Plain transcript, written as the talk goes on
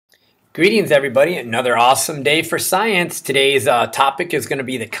Greetings, everybody. Another awesome day for science. Today's topic is going to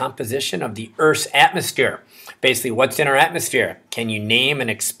be the composition of the Earth's atmosphere. Basically, what's in our atmosphere? Can you name and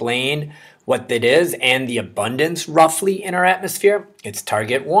explain what that is and the abundance roughly in our atmosphere? It's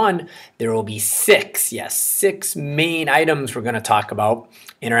target one. There will be six main items we're going to talk about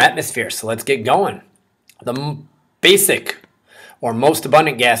in our atmosphere. So let's get going. The basic or most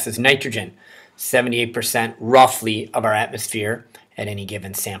abundant gas is nitrogen. 78% roughly of our atmosphere at any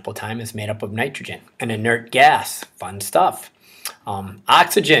given sample time is made up of nitrogen. An inert gas, fun stuff.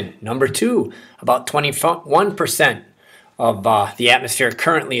 Oxygen, number two, about 21% of the atmosphere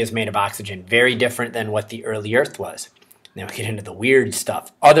currently is made of oxygen. Very different than what the early Earth was. Now we get into the weird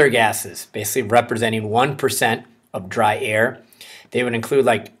stuff. Other gases, basically representing 1% of dry air. They would include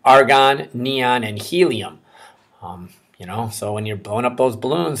like argon, neon, and helium. So when you're blowing up those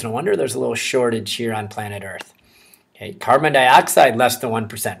balloons, no wonder there's a little shortage here on planet Earth. Okay, carbon dioxide, less than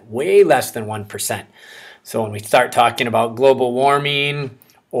 1%, way less than 1%. So when we start talking about global warming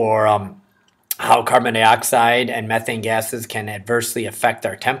or how carbon dioxide and methane gases can adversely affect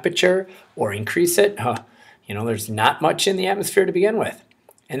our temperature or increase it, there's not much in the atmosphere to begin with.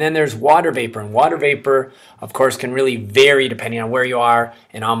 And then there's water vapor. And water vapor, of course, can really vary depending on where you are.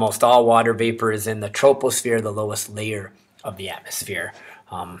 And almost all water vapor is in the troposphere, the lowest layer of the atmosphere,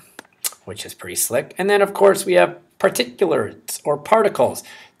 which is pretty slick. And then, of course, we have particulates or particles,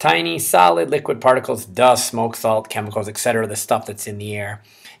 tiny solid liquid particles, dust, smoke, salt, chemicals, etc., the stuff that's in the air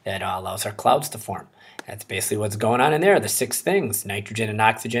that allows our clouds to form. That's basically what's going on in there, the six things, nitrogen and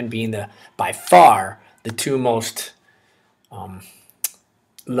oxygen being by far the two most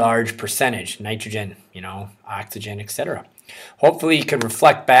large percentage, nitrogen, oxygen, etc. Hopefully you can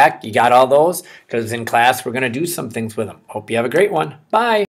reflect back, you got all those, because in class we're going to do some things with them. Hope you have a great one. Bye.